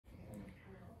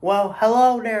Well,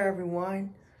 hello there,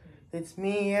 everyone. It's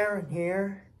me, Aaron,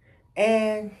 here.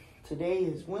 And today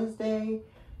is Wednesday,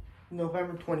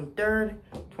 November 23rd,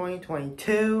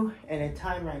 2022. And the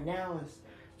time right now is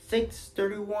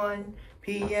 6:31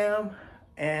 p.m.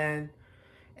 And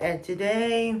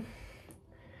today,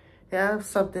 I have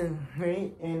something,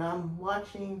 right? And I'm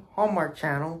watching Hallmark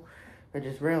Channel, which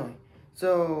is really.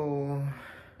 So,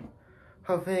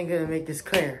 hopefully I'm going to make this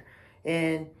clear.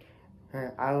 And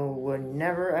I will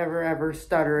never, ever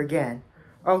stutter again.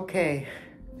 Okay.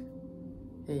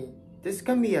 Hey, this is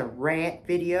gonna be a rant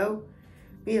video.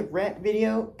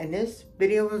 And this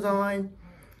video is on.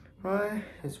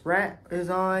 This rant is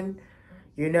on.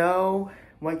 You know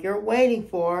what you're waiting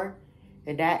for,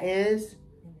 and that is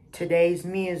today's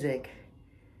music.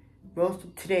 Most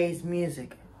of today's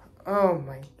music. Oh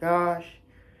my gosh,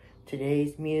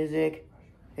 today's music.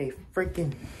 Hey,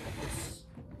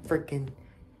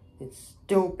 it's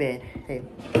stupid. Hey,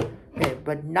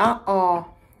 but not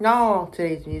all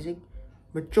today's music.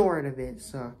 Majority of it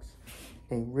sucks.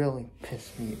 They really piss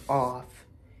me off.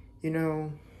 You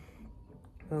know,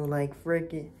 like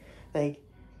freaking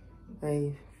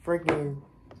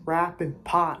rap and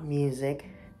pop music.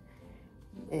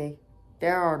 They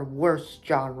are the worst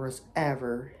genres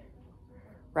ever.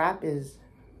 Rap is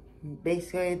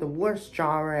basically the worst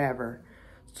genre ever.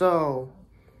 So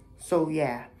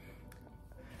yeah.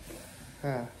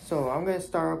 So I'm gonna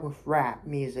start off with rap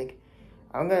music.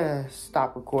 I'm gonna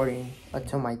stop recording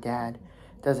until my dad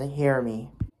doesn't hear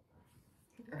me.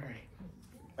 Alright.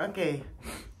 Okay.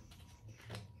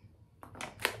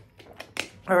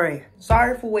 Alright.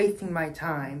 Sorry for wasting my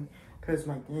time. Because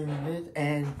my dinner is,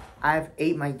 and I've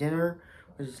ate my dinner,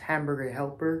 which is hamburger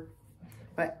helper.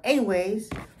 But anyways.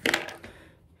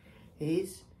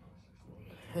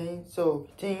 So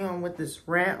continuing on with this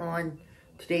rant on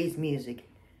today's music.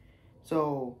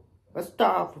 So, let's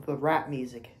start off with the rap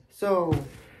music. So,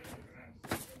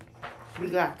 we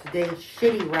got today's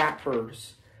shitty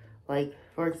rappers. Like,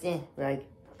 for example, like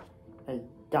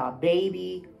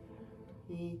Dababy,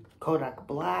 Kodak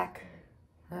Black,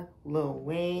 Lil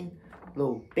Wayne,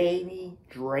 Lil Baby,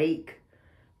 Drake,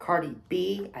 Cardi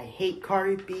B. I hate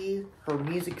Cardi B. Her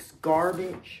music's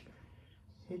garbage.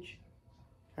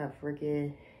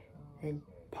 And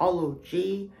Paulo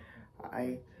G.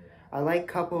 I like a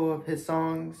couple of his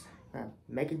songs.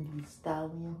 Thee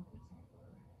Stallion.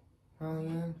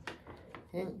 Oh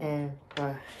yeah.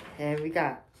 And we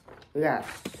got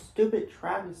stupid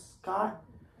Travis Scott.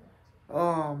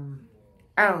 I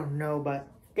don't know, but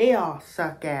they all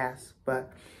suck ass.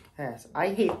 But yes,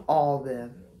 I hate all of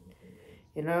them.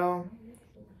 You know?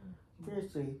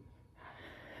 Seriously.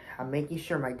 I'm making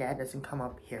sure my dad doesn't come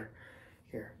up here.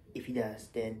 If he does,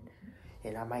 then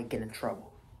I might get in trouble.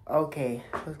 Okay,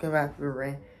 let's go back to the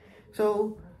rant.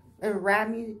 So, in rap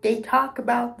music, they talk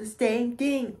about the same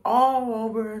thing all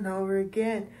over and over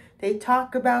again. They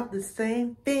talk about the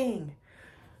same thing.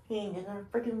 And their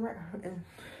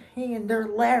and their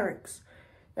lyrics.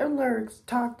 Their lyrics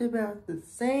talked about the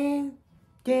same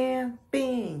damn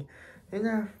thing. And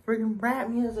their freaking rap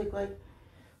music, like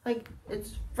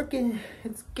it's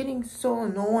getting so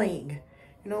annoying.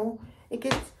 You know,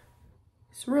 it's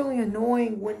really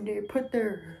annoying when they put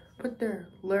their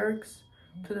lyrics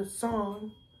to the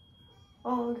song.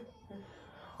 Oh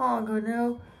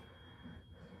no.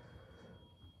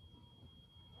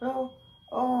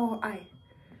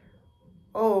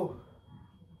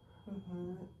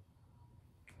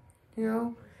 You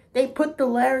know, they put the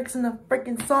lyrics in the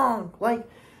freaking song. Like,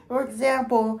 for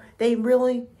example, they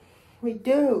really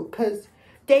do, cause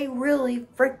they really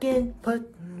freaking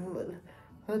put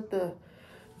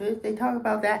they talk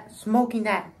about that, smoking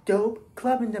that dope,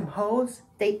 clubbing them hoes.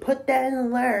 They put that in the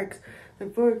lyrics. They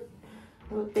put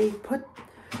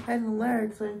that in the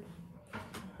lyrics, and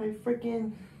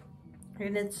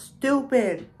it's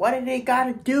stupid. Why did they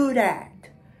gotta do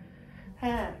that?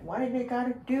 Why did they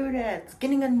gotta do that? It's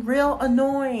getting real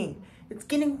annoying. It's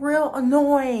getting real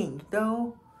annoying,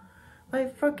 though.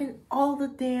 Like, freaking all the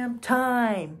damn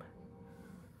time.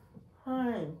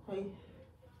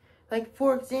 Like,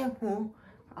 for example,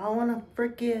 I wanna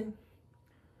freaking,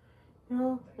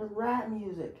 the rap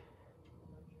music.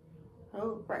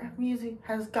 Rap music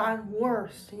has gotten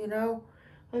worse,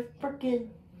 Like,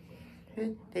 freaking,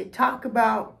 they talk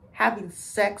about having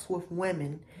sex with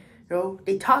women.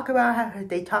 They talk about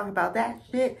that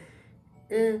shit.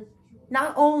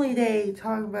 Not only they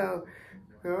talk about,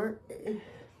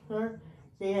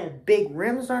 they have big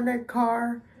rims on their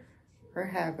car, or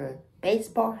have a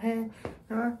baseball head,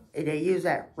 they use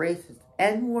that racist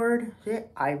N-word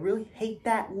shit. I really hate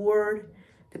that word,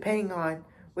 depending on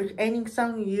which ending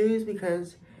song you use,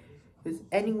 because It's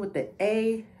ending with the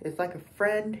A is like a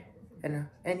friend, and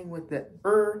ending with the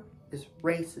is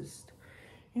racist.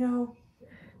 You know,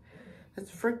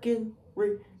 that's freaking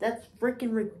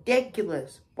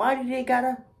ridiculous. Why do they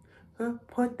gotta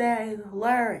put that in the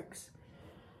lyrics?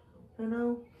 You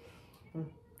know?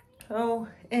 Oh,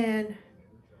 and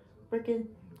freaking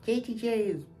KTJ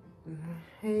is,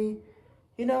 hey,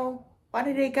 you know, why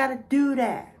do they gotta do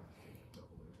that?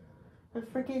 The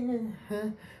freaking,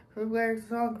 who wears a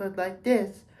song like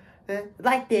this,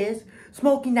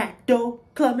 smoking that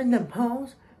dope, clubbing them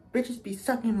hoes, bitches be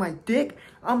sucking my dick,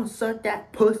 I'ma suck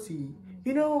that pussy.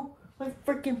 You know, like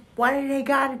freaking, why do they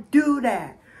gotta do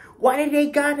that? Why do they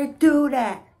gotta do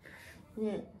that?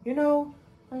 Yeah, you know,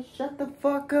 like shut the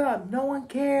fuck up, no one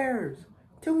cares.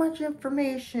 Too much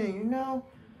information, you know?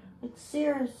 Like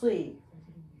seriously.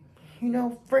 You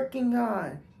know, freaking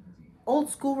God. Old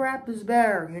school rap is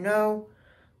better, you know?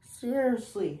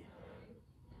 Seriously.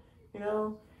 You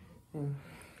know?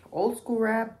 Old school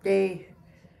rap, which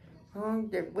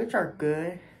are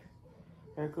good.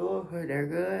 They're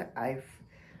good. I've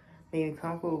made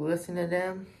comfortable listening to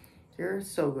them. They're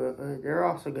so good. They're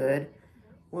also good.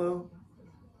 Well,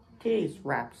 today's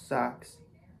rap sucks.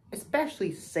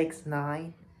 Especially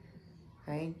 6ix9ine.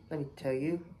 Right? Let me tell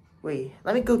you. Wait,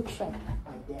 let me go check.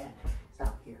 My dad is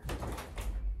out here.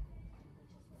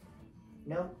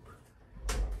 Nope.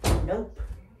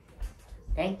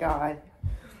 Thank God.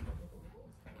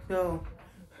 So,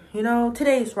 you know,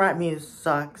 today's rap music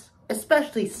sucks.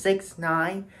 Especially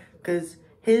 6ix9ine. Because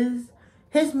his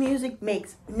music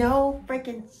makes no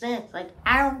freaking sense. Like,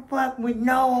 I don't fuck with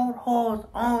no old hoes.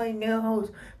 Only new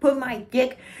hoes. Put my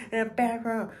dick in the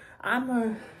background. I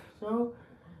don't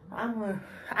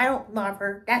love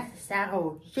her. That's a sad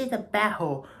hoe. She's a bad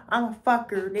hoe. I'm a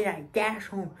fucker. Then I dash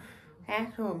home.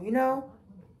 You know?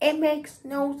 It makes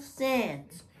no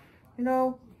sense. You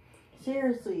know?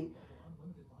 Seriously.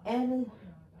 And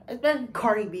especially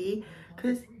Cardi B.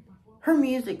 Because her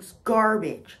music's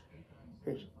garbage.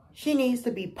 She needs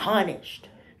to be punished.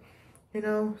 You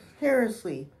know?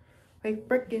 Seriously. Like,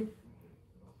 freaking.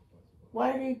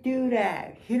 Why do they do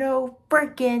that? You know?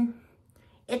 Freaking.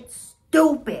 It's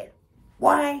stupid.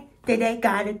 Why did they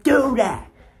gotta do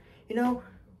that? You know?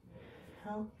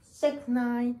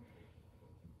 6ix9ine,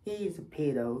 he's a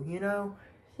pedo, you know?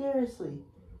 Seriously.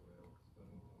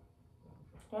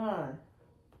 God.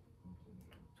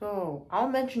 So, I'll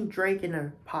mention Drake in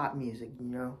the pop music, you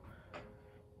know?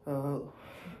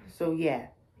 So yeah.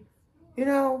 You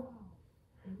know?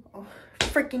 Oh,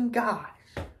 freaking gosh.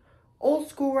 Old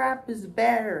school rap is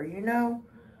better, you know?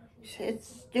 It's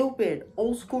stupid.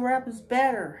 Old school rap is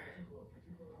better.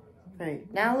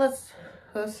 Right, now let's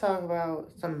talk about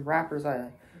some rappers.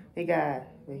 We got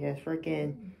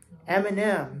freaking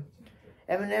Eminem.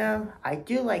 I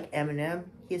do like Eminem.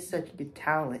 He has such good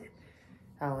talent.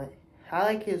 I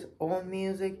like his old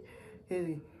music.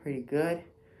 He's pretty good.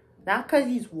 Not because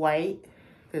he's white,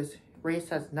 because race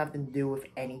has nothing to do with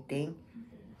anything.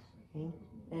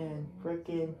 And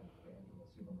freaking,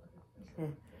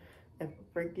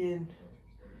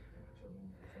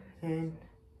 you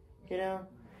know.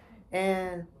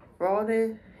 And for all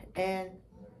this, and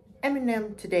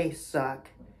Eminem today suck.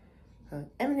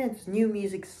 Eminem's new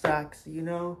music sucks, you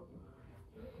know.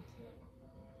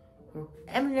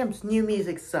 Eminem's new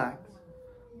music sucks.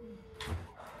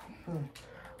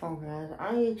 Oh guys,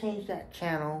 I need to change that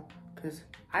channel because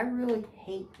I really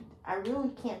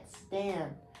can't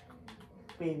stand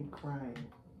baby crying.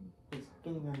 It's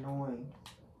getting annoying.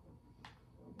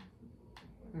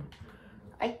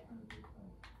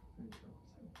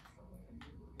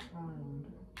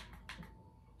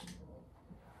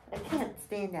 I can't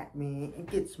stand that, man. It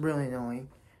gets really annoying.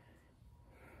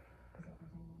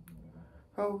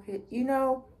 Okay, you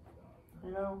know,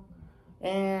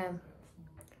 and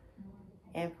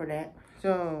for that.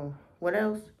 So, what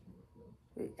else?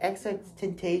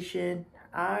 XXXTentacion.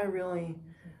 I really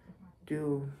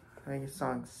do like a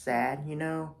song Sad, you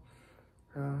know.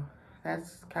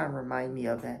 That's kind of remind me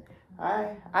of that.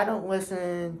 I don't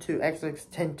listen to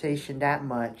XXXTentacion that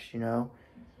much, you know.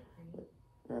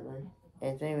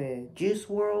 And anyway, Juice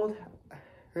WRLD,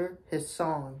 his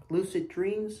song Lucid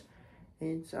Dreams,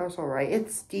 it's also right.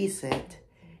 It's decent.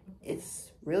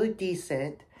 It's really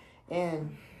decent,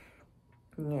 and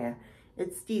yeah,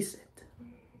 it's decent.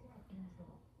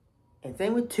 And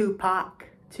same with Tupac.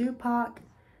 Tupac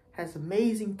has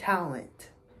amazing talent.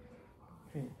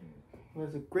 He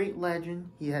was a great legend.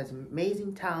 He has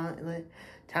amazing talent,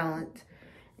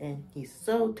 and he's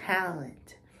so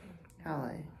talented.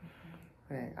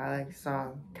 Right, I like the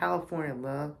song California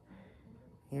Love.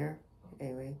 Here,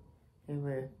 anyway,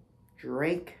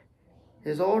 Drake.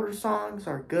 His older songs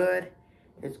are good.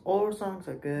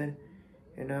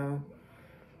 You know.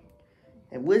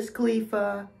 And Wiz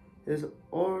Khalifa, his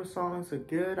older songs are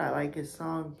good. I like his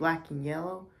song Black and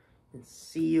Yellow and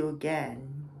See You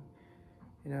Again.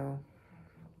 You know.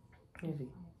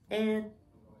 And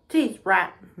today's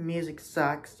rap music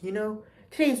sucks, you know.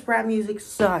 Today's rap music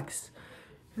sucks.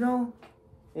 You know,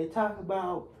 they talk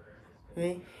about,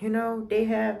 you know, they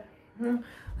have,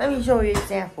 let me show you an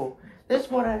example. This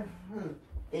is what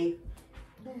they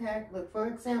had, look, for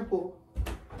example,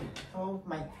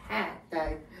 my hat that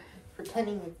I,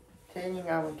 pretending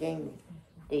I'm a gamer.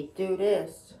 They do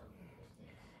this,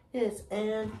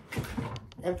 and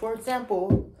for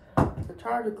example, the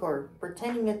charger cord,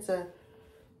 pretending it's a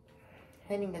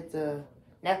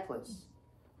necklace.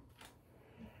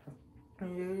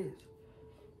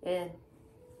 And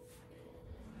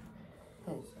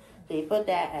they put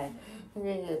that at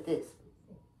this.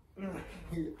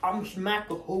 I'm smack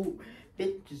a whole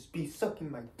bitches be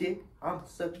sucking my dick. I'm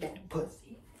suck that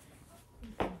pussy.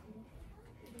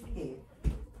 Yeah.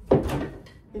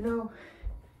 You know,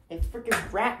 it's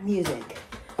freaking rap music.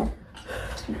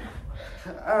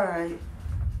 Alright.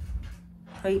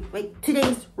 Wait,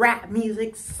 today's rap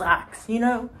music sucks, you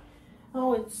know?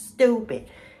 Oh, it's stupid.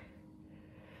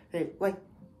 Like,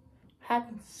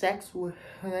 having sex with,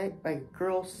 like a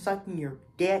girl sucking your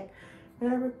dick. Oh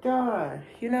my God,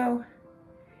 you know?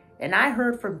 And I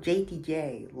heard from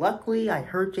JTJ. Luckily, I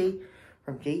heard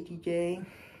from JTJ.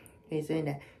 He's saying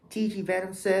that TG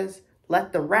Venom says,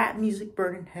 let the rap music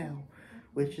burn in hell.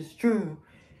 Which is true.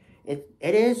 It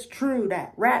is true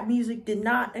that rap music did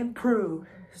not improve.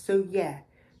 So yeah,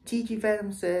 TG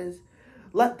Venom says,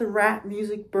 let the rap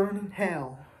music burn in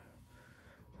hell.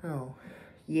 Oh,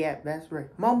 yeah, that's right.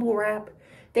 Mumble rap,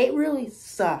 they really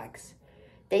sucks.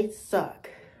 They suck.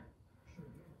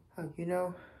 Oh, you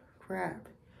know, crap.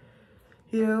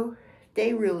 You know,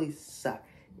 they really suck.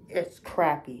 It's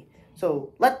crappy.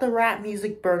 So, let the rap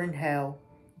music burn in hell.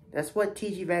 That's what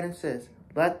TG Venom says.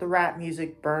 Let the rap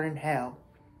music burn in hell.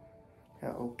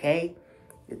 Okay?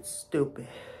 It's stupid.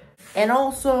 And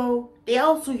also, they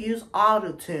also use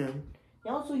auto-tune. They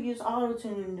also use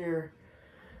auto-tune in their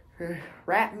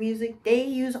rap music. They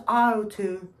use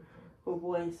auto-tune for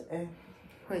voice.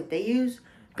 They use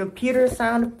computer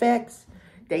sound effects.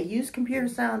 They use computer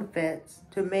sound effects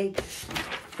to make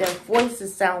their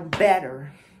voices sound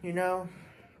better, you know.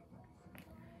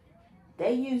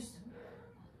 They use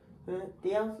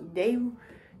they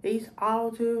use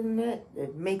auto-tune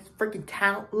that makes freaking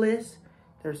talentless.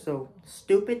 They're so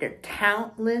stupid. They're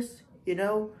talentless, you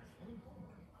know.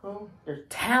 Oh, they're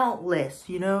talentless,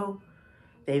 you know.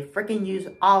 They freaking use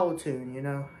auto-tune, you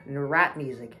know, in the rap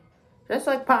music. Just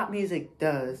like pop music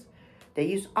does. They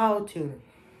use auto-tune.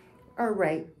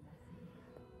 Alright.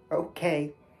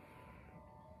 Okay.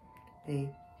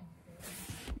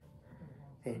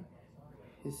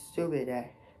 It's stupid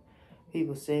that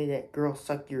people say that girls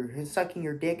sucking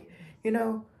your dick, you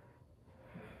know.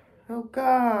 Oh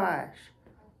gosh.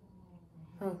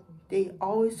 Oh, they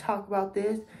always talk about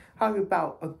this. Talking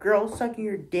about a girl sucking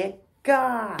your dick.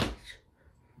 Gosh.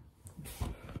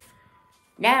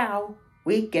 Now,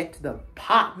 we get to the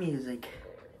pop music.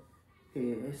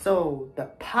 Yeah, so, the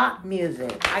pop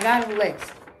music. I got a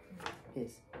list.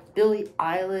 It's Billie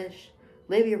Eilish,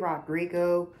 Olivia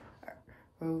Rodrigo,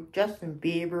 Justin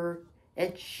Bieber,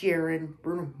 Ed Sheeran,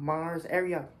 Bruno Mars,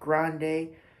 Ariana Grande,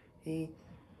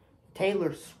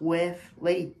 Taylor Swift,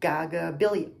 Lady Gaga,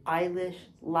 Billie Eilish,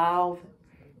 Lauv,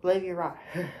 Olivia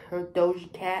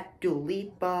Doja Cat,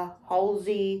 Lipa,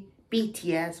 Halsey,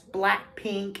 BTS,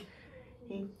 Blackpink,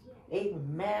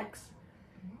 Max,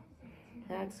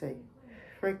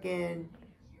 freaking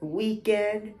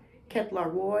Weekend, Kid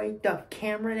Laroi, Duff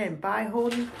Cameron, and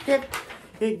Beihold.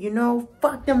 You know,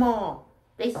 fuck them all.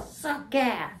 They suck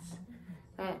ass.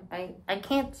 I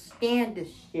can't stand this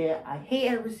shit. I hate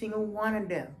every single one of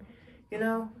them. You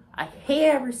know, I hate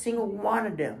every single one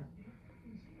of them.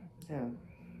 You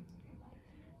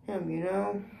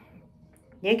know,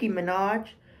 Nicki Minaj.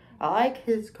 I like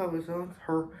his cover songs.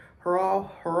 Her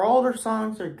older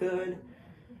songs are good.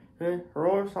 Her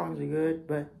older songs are good,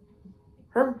 but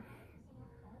her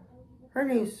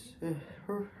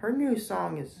new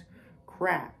song is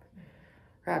crap.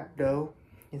 Crap though.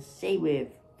 And say with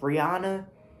Rihanna,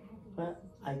 but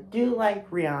I do like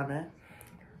Rihanna.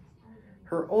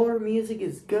 Her older music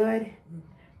is good.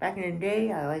 Back in the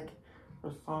day, I like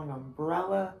her song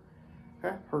Umbrella.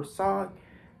 Her song,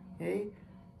 okay?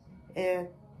 And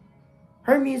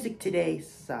her music today,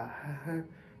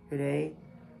 okay?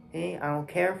 I don't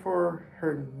care for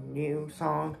her new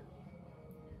song.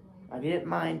 I didn't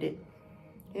mind it.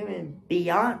 Even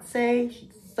Beyonce, she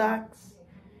sucks.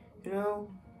 You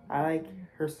know, I like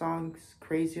her songs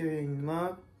Crazier in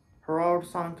Love. Her old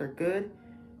songs are good.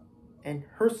 And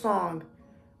her song,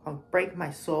 Break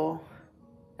My Soul,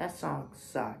 that song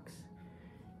sucks.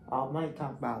 I might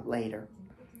talk about it later.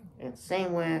 And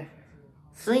same with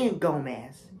Selena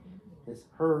Gomez.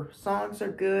 Her songs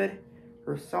are good.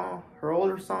 Her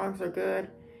older songs are good.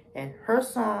 And her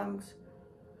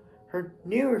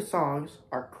newer songs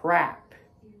are crap.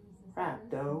 Crap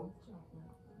though.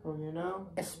 Well, you know,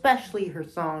 especially her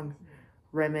song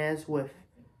Remez with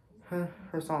her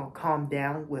song Calm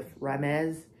Down with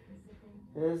Remez.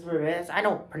 Remez. I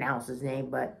don't pronounce his name,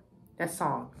 but that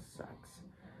song sucks.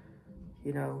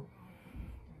 You know.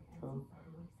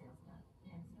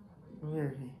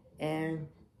 And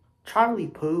Charlie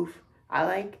Puth, I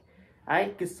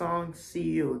like the song See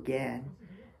You Again.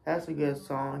 That's a good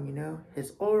song, you know.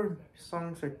 His older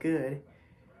songs are good.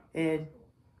 And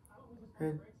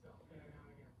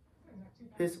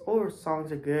his older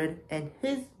songs are good. And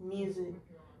his music,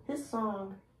 his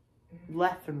song,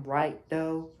 Left and Right,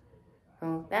 though,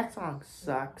 that song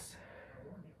sucks.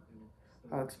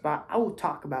 I will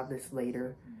talk about this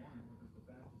later.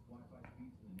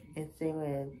 And same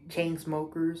with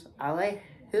Chainsmokers. I like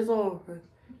his older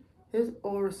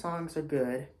songs are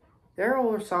good. Their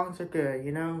older songs are good,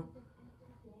 you know.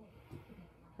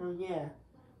 Oh yeah,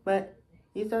 but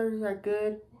these others are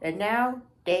good, and now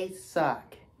they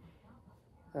suck.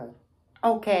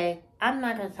 Okay, I'm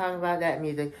not gonna talk about that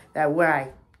music. That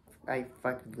where I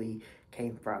fucking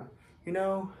came from, you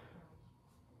know.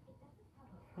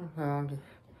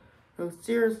 So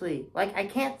seriously, like, I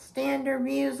can't stand their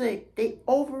music. They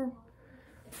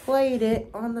overplayed it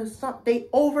on the song. They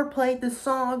overplayed the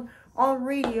song on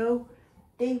radio.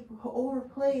 They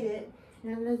overplayed it,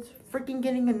 and it's freaking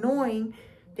getting annoying.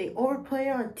 They overplayed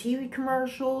it on TV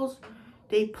commercials.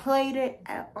 They played it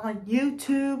on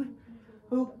YouTube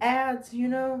ads, you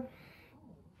know.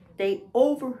 They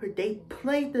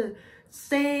played the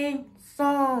same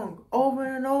song over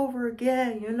and over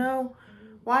again, you know.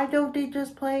 Why don't they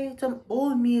just play some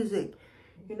old music?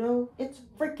 You know, it's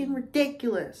freaking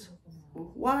ridiculous.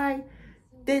 Why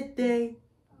did they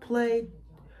play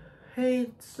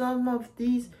some of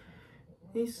these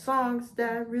songs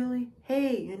that I really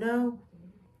hate, you know?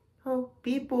 Oh,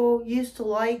 people used to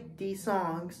like these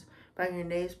songs back in the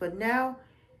days, but now,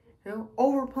 you know,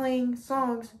 overplaying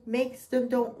songs makes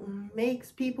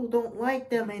people don't like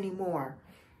them anymore.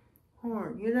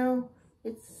 Or, you know,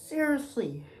 it's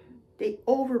seriously, they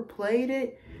overplayed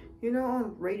it, you know,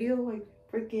 on radio. Like,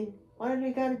 freaking, why do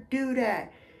they gotta do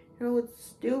that? You know, it's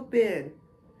stupid.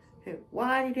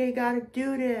 Why do they gotta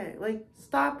do that? Like,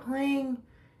 stop playing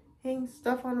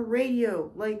stuff on the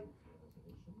radio. Like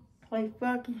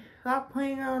fucking stop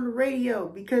playing it on the radio,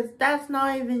 because that's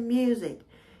not even music.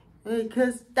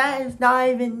 Because that is not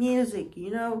even music, you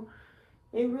know.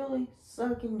 They really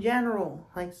suck in general.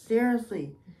 Like,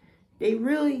 seriously. They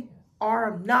really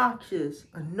are obnoxious,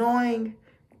 annoying,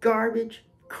 garbage,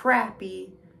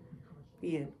 crappy,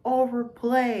 being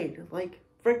overplayed. Like,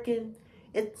 freaking,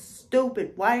 it's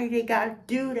stupid. Why do they gotta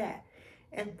do that?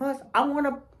 And plus, I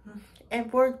wanna,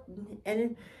 and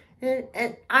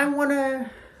I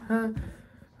wanna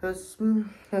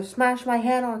smash my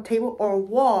head on a table or a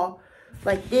wall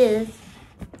like this,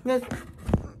 just,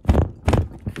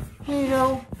 you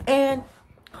know, and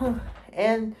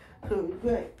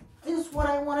this is what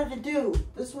I wanted to do.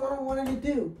 This is what I wanted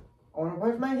to do. I want to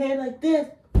wipe my head like this.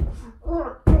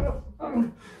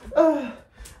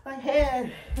 My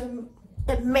head,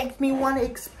 it makes me want to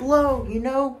explode, you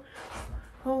know?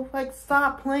 Oh, like,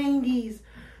 stop playing these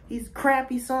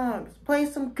crappy songs. Play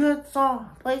some good songs.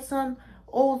 Play some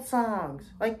old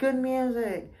songs, like good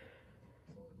music.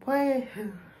 Play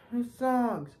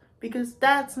songs, because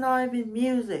that's not even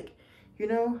music, you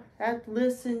know? I have to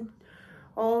listen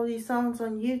all these songs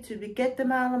on YouTube to get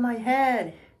them out of my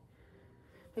head.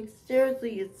 Like,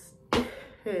 seriously, it's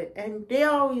and they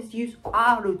always use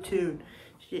auto-tune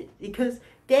shit, because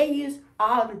they use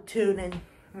auto-tune, and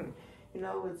you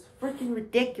know, it's freaking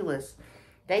ridiculous.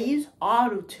 They use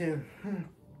auto-tune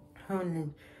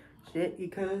and shit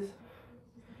because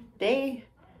they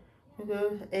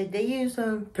use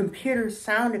computer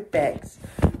sound effects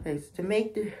to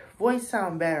make the voice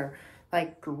sound better.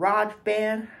 Like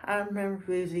GarageBand, I remember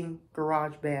using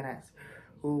GarageBand as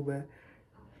Uber.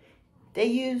 They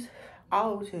use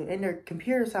auto-tune in their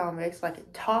computer sound effects, like a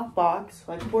talk box.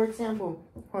 Like, for example,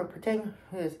 for pretend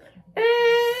this,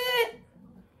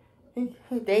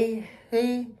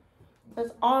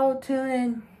 that's auto-tune,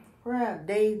 and crap.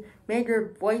 They make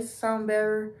your voice sound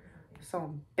better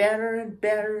and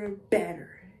better and better,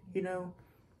 you know.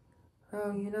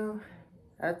 Oh, you know,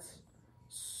 that's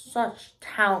such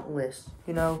talentless,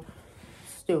 you know,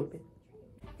 stupid.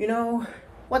 You know,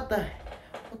 what the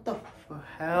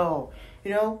hell?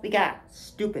 You know, we got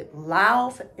stupid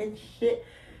loud and shit.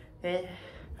 And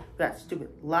we got stupid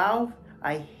loud.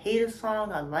 I hate a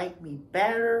song. I like me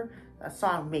better. That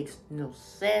song makes no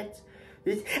sense.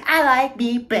 This, I like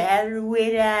me better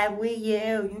when I'm with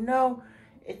you. You know,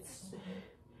 it's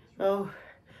so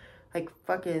like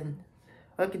fucking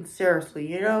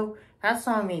seriously. You know, that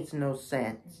song makes no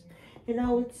sense. You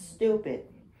know, it's stupid.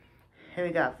 And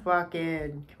we got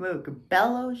fucking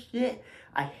Cabello shit.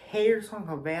 I hate her song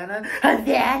Havana.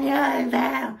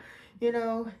 Havana. You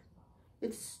know,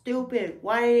 it's stupid.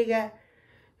 Why did they got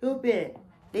stupid?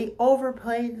 They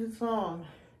overplayed the song.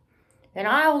 And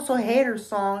I also hate her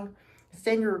song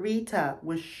Senorita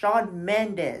with Shawn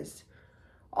Mendes.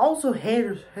 Also hate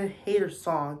her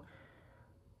song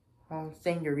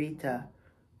Senorita.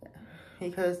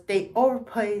 Because they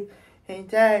overplayed and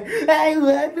said, "I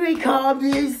let me call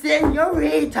me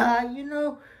Senorita," you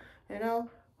know,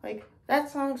 like that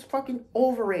song's fucking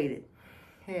overrated.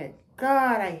 And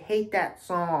God, I hate that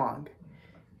song.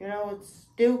 You know, it's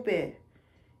stupid.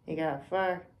 You got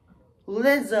fuck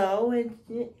Lizzo, and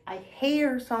I hate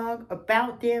her song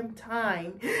About Damn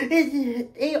Time.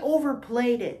 They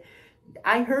overplayed it.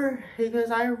 I heard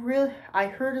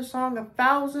the song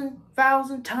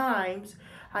 1,000 times.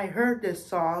 I heard this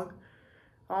song.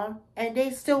 And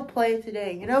they still play it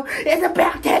today, you know? It's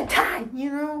about that time, you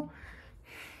know?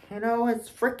 You know, it's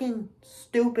freaking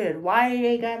stupid. Why do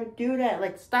they gotta do that?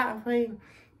 Like, stop playing.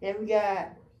 And we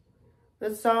got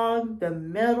the song, The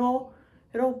Middle,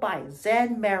 by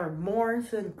Zed, Maren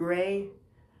Morrison, Gray.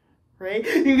 Right?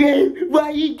 Why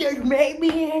you just made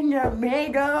me in the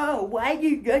middle? Why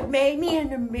you just made me in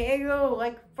the middle?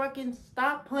 Like, fucking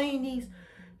stop playing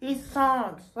these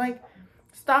songs. Like,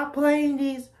 stop playing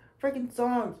these freaking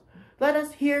songs. Let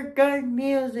us hear good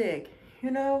music,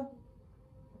 you know?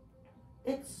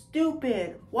 It's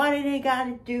stupid. Why do they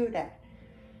gotta do that?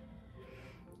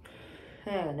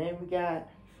 And then we got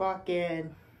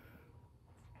fucking,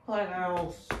 what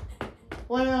else?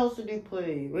 What else did they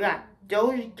play? We got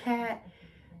Doja Cat.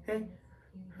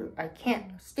 I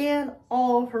can't stand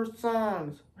all of her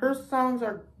songs. Her songs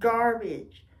are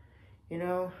garbage, you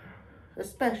know?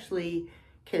 Especially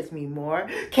Kiss Me More,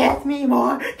 Kiss Me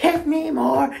More, Kiss Me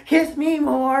More, Kiss Me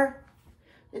More.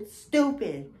 It's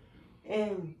stupid.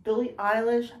 And Billie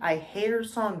Eilish, I hate her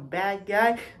song Bad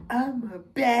Guy. I'm a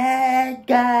bad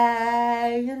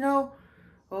guy, you know?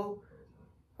 Oh,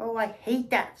 I hate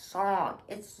that song.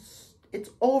 It's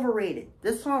overrated.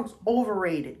 This song's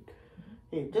overrated.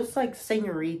 Yeah, just like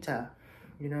Senorita,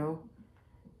 you know?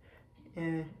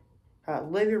 And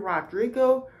Olivia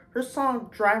Rodrigo, her song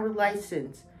Driver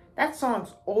License. That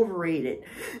song's overrated.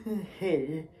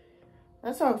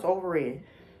 That song's overrated.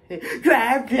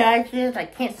 Drive license. I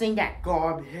can't sing that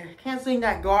garbage. I can't sing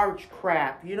that garbage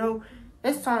crap. You know,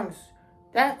 that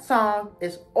song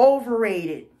is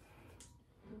overrated.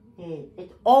 Yeah,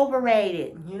 it's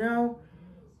overrated. You know,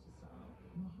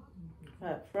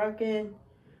 fucking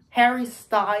Harry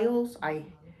Styles. I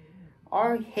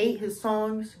already hate his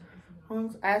songs.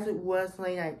 As It Was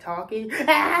Late Night Talking.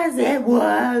 As it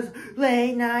was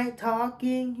late night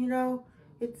talking, you know?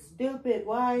 It's stupid.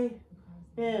 Why?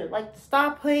 Yeah, like,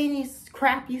 stop playing these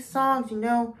crappy songs, you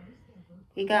know?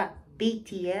 You got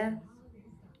BTS.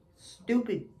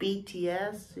 Stupid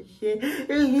BTS and shit.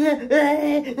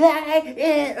 Light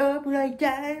it up like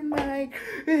dynamite.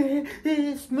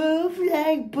 Smooth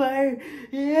like butter.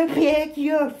 Pick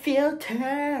your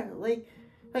filter. Like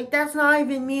that's not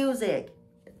even music.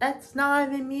 That's not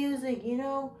even music, you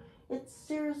know? It's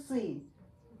seriously,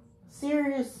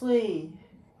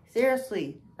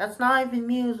 that's not even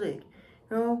music,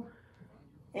 you know?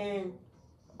 And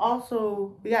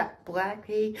also, we got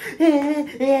blackpink,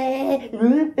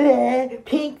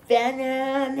 pink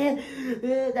venom,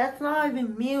 that's not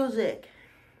even music,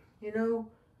 you know?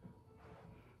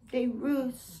 They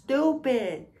really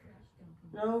stupid,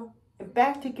 you know? And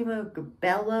back to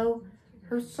Cabello,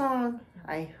 her song,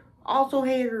 I also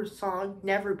hate her song,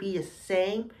 Never Be the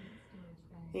Same.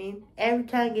 Every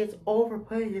time it gets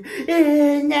overplayed,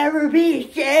 never be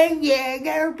the same, yeah,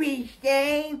 never be the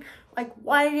same. Like,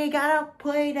 why do they gotta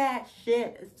play that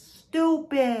shit? It's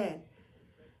stupid,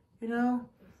 you know?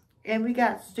 And we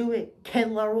got stupid Kid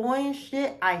Laroi and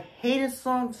shit. I hate his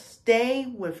song Stay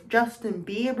with Justin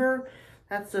Bieber.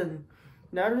 That's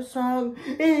Another song.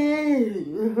 I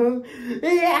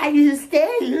just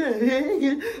stay.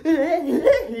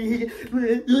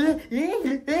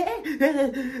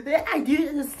 I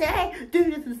do the same. Do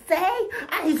the same.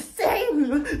 I say.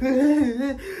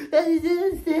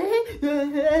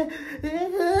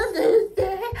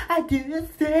 I do the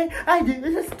same. I do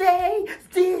the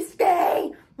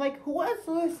stay. Like, who was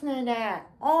listening to that?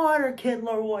 All other Kid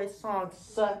Laroi songs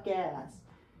suck ass.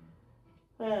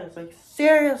 Man, it's like,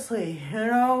 seriously, you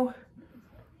know?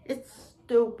 It's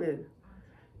stupid.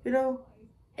 You know?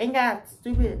 Ain't got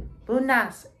stupid Lil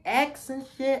Nas X and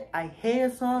shit. I hate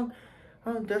a song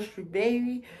on Industry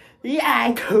Baby. Yeah,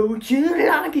 I told you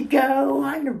long ago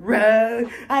on the road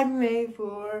I made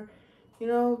for, you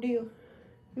know, do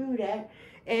that.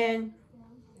 And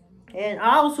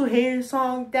I also hate a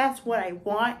song, That's What I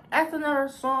Want. That's another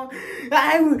song.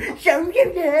 I will show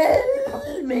you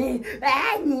love me.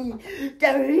 I need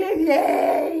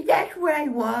that's what I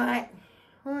want.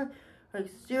 Like,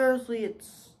 seriously,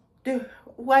 it's... Dude,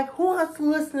 like, who wants to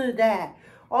listen to that?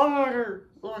 All other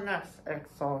Lil Nas X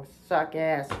songs suck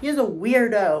ass. He's a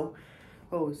weirdo.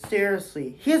 Oh,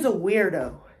 seriously. He's a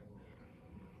weirdo.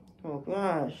 Oh,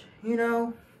 gosh. You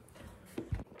know?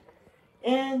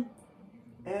 And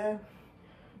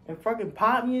fucking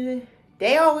pop music,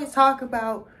 they always talk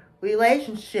about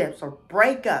relationships or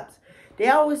breakups. They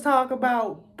always talk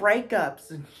about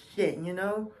breakups and shit, you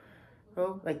know?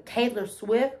 So, like Taylor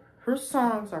Swift, her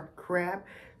songs are crap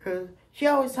because she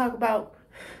always talk about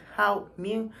how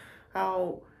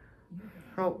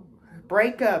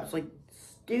breakups, like,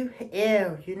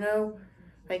 stupid, you know?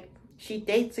 Like, she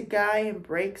dates a guy and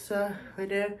breaks up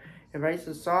with him and writes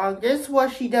a song. This is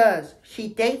what she does. She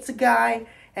dates a guy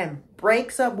and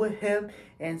breaks up with him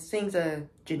and sings a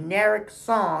generic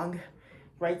song.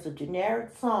 Writes a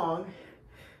generic song.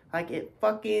 Like, it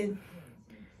fucking...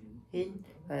 in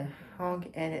a song,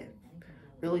 and it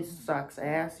really sucks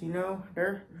ass, you know?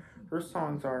 Her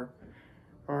songs are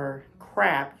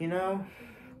crap, you know?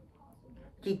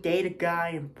 She dates a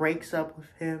guy and breaks up with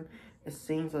him and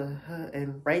sings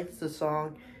and writes the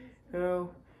song.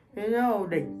 You know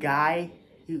the guy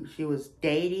she was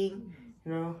dating,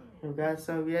 you know, who got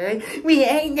so like, we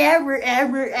ain't never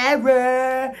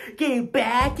ever get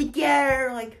back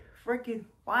together. Like, freaking,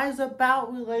 why is it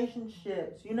about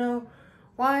relationships, you know?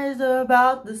 Why is it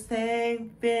about the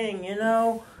same thing, you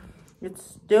know? It's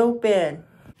stupid.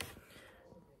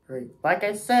 Right. Like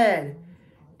I said,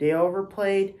 they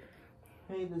overplayed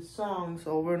the songs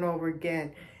over and over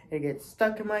again. It gets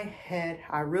stuck in my head.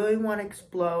 I really want to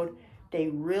explode. They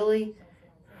really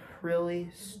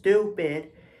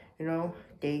stupid. You know,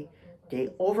 they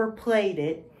overplayed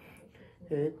it.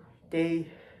 They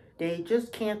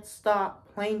just can't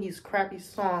stop playing these crappy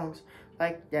songs.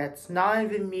 Like, that's not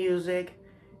even music.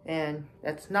 And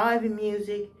that's not even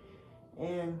music.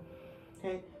 And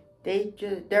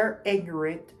they're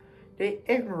ignorant.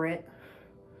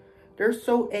 They're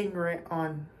so ignorant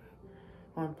on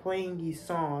playing these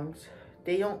songs.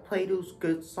 They don't play those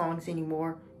good songs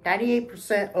anymore.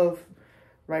 98% of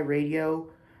my radio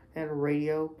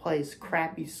plays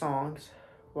crappy songs,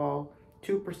 while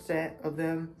 2% of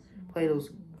them play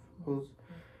those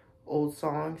old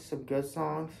songs, some good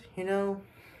songs, you know?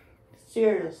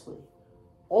 Seriously.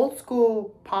 Old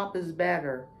school pop is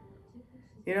better.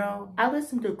 You know, I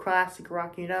listen to classic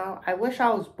rock, you know? I wish I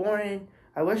was born in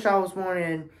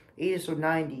 80s or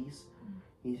 90s.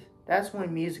 That's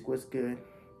when music was good.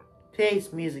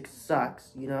 Today's music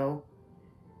sucks, you know?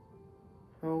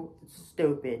 Oh, it's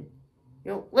stupid.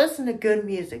 You know, listen to good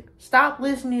music. Stop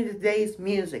listening to today's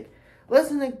music.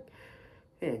 Listen to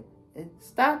and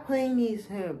stop playing these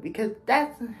because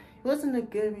listen to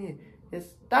good music. And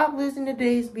stop listening to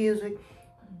today's music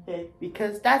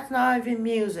because that's not even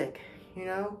music, you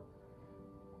know?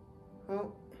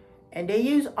 Well, and they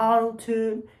use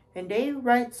auto-tune and they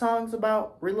write songs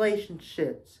about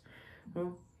relationships.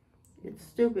 Well, it's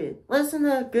stupid. Listen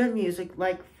to good music,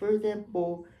 like, for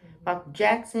example, Michael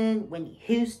Jackson, Whitney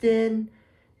Houston,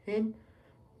 and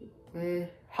Red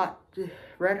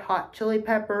Hot Chili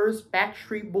Peppers,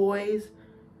 Backstreet Boys,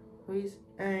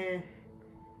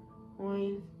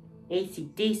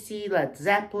 AC/DC, Led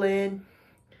Zeppelin,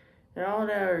 and all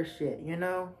that other shit, you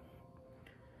know?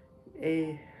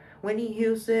 Whitney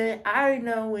Houston, I already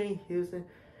know Whitney Houston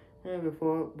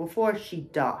before she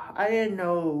died. I didn't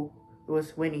know it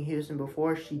was Whitney Houston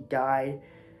before she died,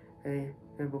 and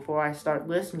before I start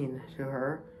listening to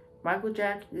her. Michael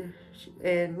Jackson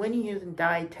and Whitney Houston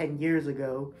died 10 years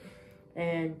ago,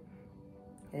 and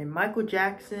Michael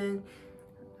Jackson,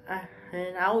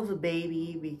 and I was a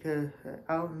baby because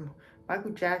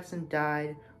Michael Jackson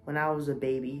died when I was a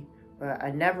baby. but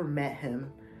I never met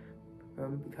him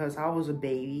because I was a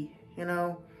baby, you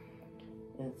know.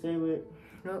 And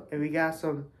and we got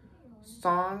some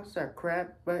songs that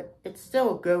crap, but it's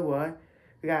still a good one.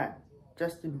 We got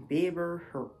Justin Bieber,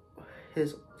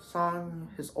 his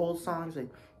old songs are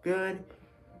good,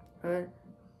 but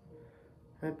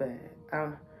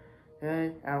I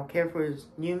don't care for his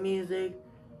new music.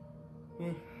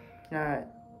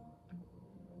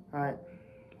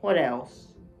 What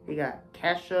else? We got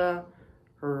Kesha,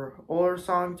 her older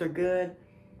songs are good.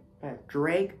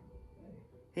 Drake,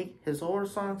 his older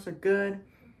songs are good.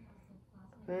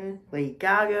 Lady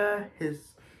Gaga,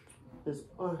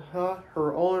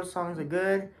 her older songs are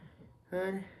good,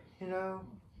 you know,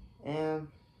 and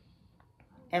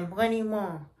plenty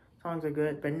more songs are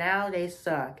good, but now they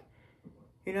suck,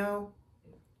 you know,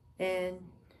 and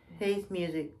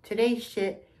today's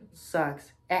shit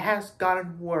sucks. It has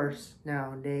gotten worse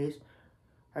nowadays.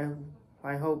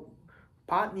 I hope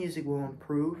pop music will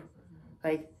improve.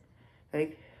 Like,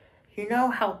 you know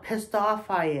how pissed off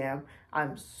I am.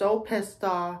 I'm so pissed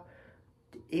off.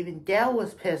 Even Dale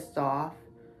was pissed off.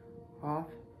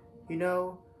 You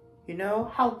know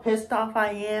how pissed off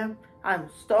I am? I'm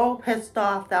so pissed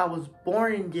off that I was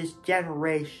born in this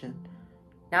generation.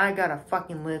 Now I gotta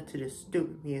fucking live to this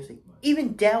stupid music.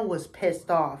 Even Dale was pissed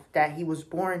off that he was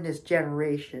born in this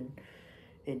generation.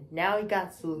 And now he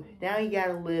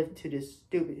gotta live to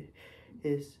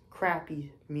this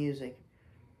crappy music.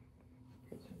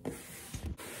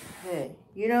 Hey,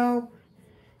 you know,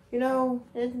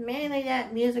 it's mainly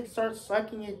that music starts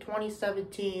sucking in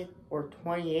 2017 or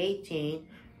 2018.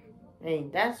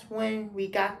 And that's when we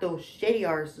got those shitty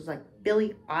artists like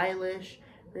Billie Eilish,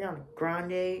 Ariana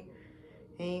Grande,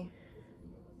 and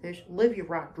there's Olivia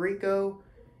Rodrigo,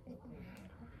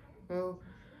 Dua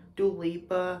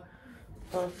Lipa,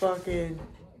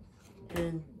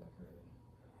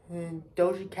 and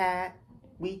Doja Cat,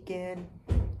 Weekend,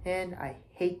 and I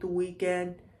hate the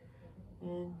Weekend,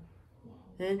 and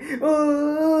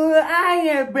I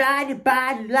am blinded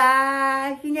by the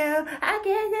lies, you know. I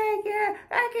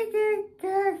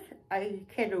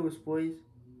can't do his voice.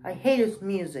 I hate his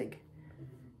music,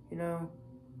 you know.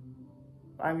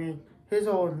 I mean, his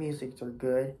old musics are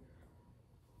good.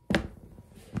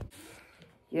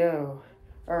 Yo,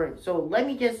 alright, so let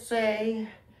me just say,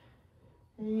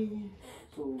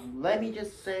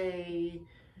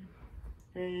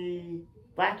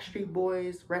 Backstreet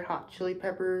Boys, Red Hot Chili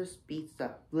Peppers beats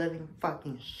the living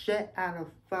fucking shit out of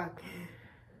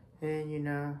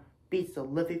beats the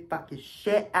living fucking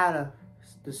shit out of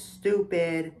the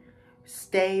stupid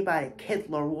Stay by the Kid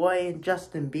Laroi and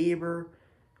Justin Bieber.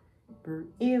 Or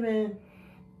even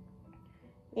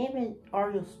REO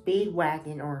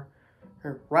Speedwagon or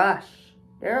Rush.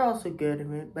 They're also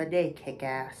good, but they kick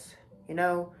ass. You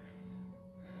know?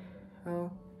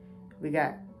 We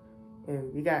got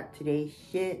today's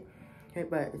shit,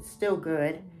 but it's still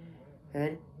good.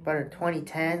 But in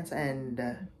 2010s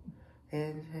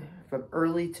and from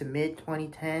early to mid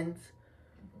 2010s,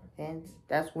 and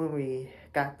that's when we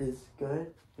got this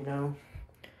good, you know.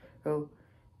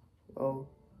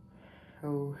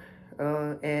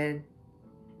 And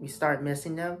we start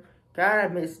missing them. God, I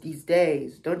miss these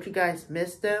days. Don't you guys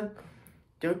miss them?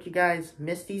 Don't you guys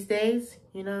miss these days?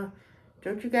 You know?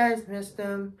 Don't you guys miss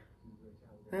them?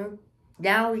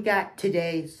 Now we got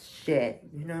today's shit,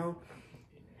 you know?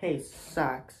 Hey,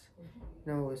 sucks.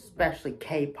 You know, especially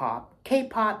K-pop.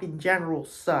 K-pop in general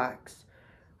sucks.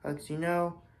 You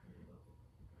know?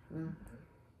 You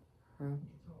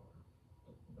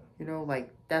know,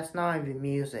 like, that's not even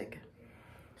music.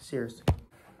 Seriously.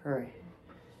 Alright.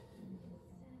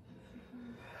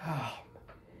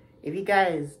 If you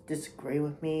guys disagree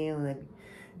with me, and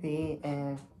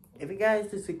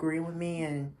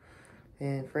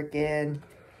freaking,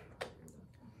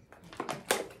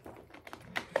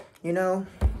 you know,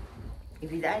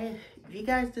 if you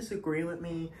guys disagree with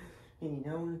me, and you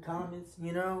know, in the comments,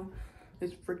 you know,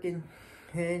 it's freaking,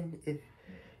 and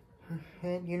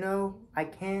you know, I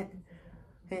can't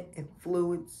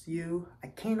influence you. I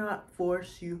cannot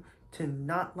force you to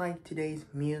not like today's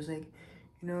music.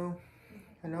 You know,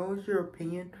 I know it's your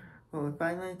opinion. Well, if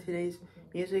I like today's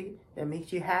music that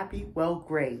makes you happy, well,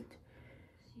 great.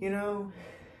 You know,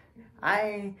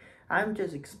 I'm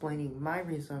just explaining my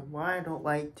reason why I don't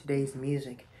like today's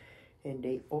music. And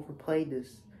they overplay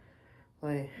this,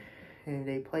 and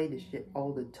they play this shit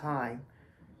all the time.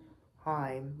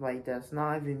 Like, that's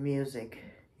not even music,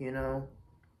 you know?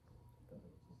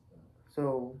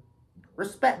 So,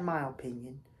 respect my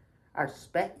opinion. I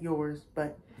respect yours,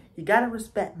 but you gotta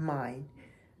respect mine.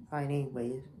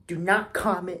 Anyways, do not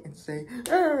comment and say,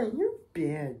 you're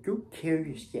bad. Don't kill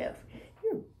yourself.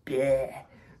 You're bad.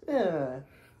 You're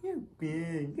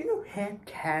bad. You don't have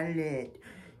talent.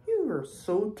 You are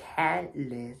so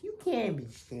talentless. You can't even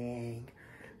sing.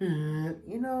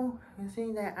 You know,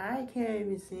 saying that I can't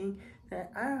even sing,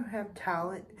 that I don't have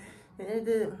talent,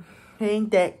 and saying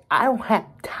that I don't have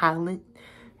talent,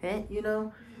 and you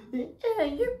know, yeah,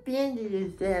 your band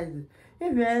is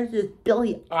just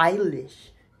Billie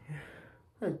Eilish.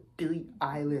 Billie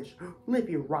Eilish,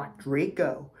 Olivia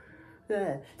Rodrigo.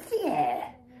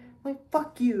 Yeah, like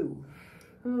fuck you.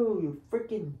 Oh, you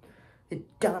freaking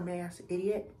dumbass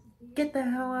idiot. Get the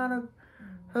hell out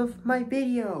of my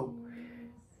video.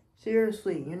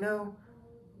 Seriously, you know?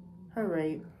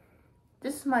 Alright.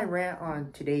 This is my rant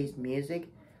on today's music.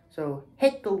 So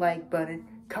hit the like button.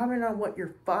 Comment on what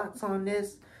your thoughts on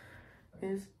this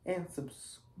is. And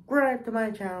subscribe to my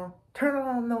channel. Turn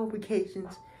on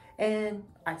notifications. And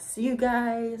I see you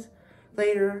guys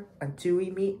later until we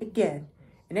meet again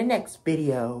in the next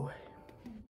video.